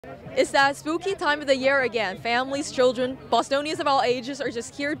It's that spooky time of the year again. Families, children, Bostonians of all ages are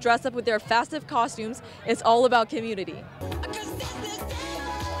just here dressed up with their festive costumes. It's all about community.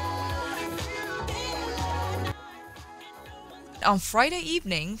 On Friday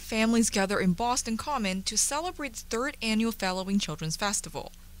evening, families gather in Boston Common to celebrate the third annual Falloween Children's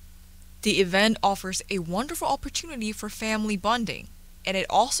Festival. The event offers a wonderful opportunity for family bonding, and it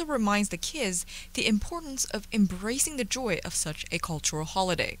also reminds the kids the importance of embracing the joy of such a cultural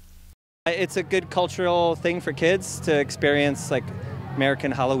holiday. It's a good cultural thing for kids to experience, like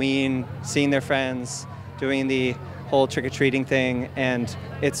American Halloween, seeing their friends, doing the whole trick-or-treating thing, and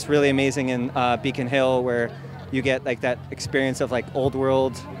it's really amazing in Beacon Hill where you get like that experience of like old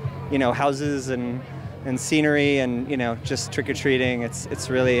world, houses and scenery and just trick-or-treating. It's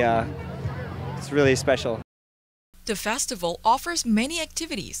really special. The festival offers many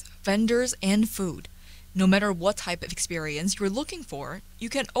activities, vendors, and food. No matter what type of experience you're looking for, you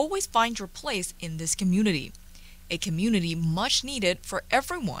can always find your place in this community. A community much needed for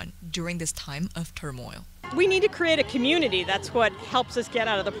everyone during this time of turmoil. We need to create a community. That's what helps us get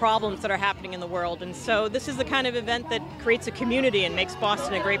out of the problems that are happening in the world. And so this is the kind of event that creates a community and makes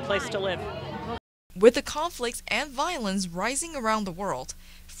Boston a great place to live. With the conflicts and violence rising around the world,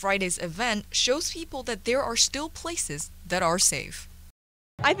 Friday's event shows people that there are still places that are safe.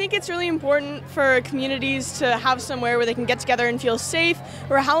 I think it's really important for communities to have somewhere where they can get together and feel safe,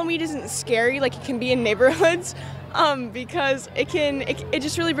 where Halloween isn't scary like it can be in neighborhoods, because it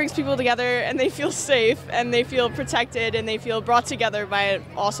just really brings people together and they feel safe and they feel protected and they feel brought together by an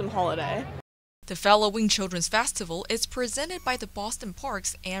awesome holiday. The Falloween Children's Festival is presented by the Boston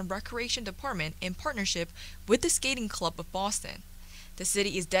Parks and Recreation Department in partnership with the Skating Club of Boston. The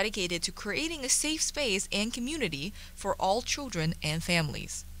city is dedicated to creating a safe space and community for all children and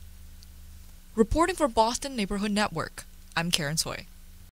families. Reporting for Boston Neighborhood Network, I'm Karen Soy.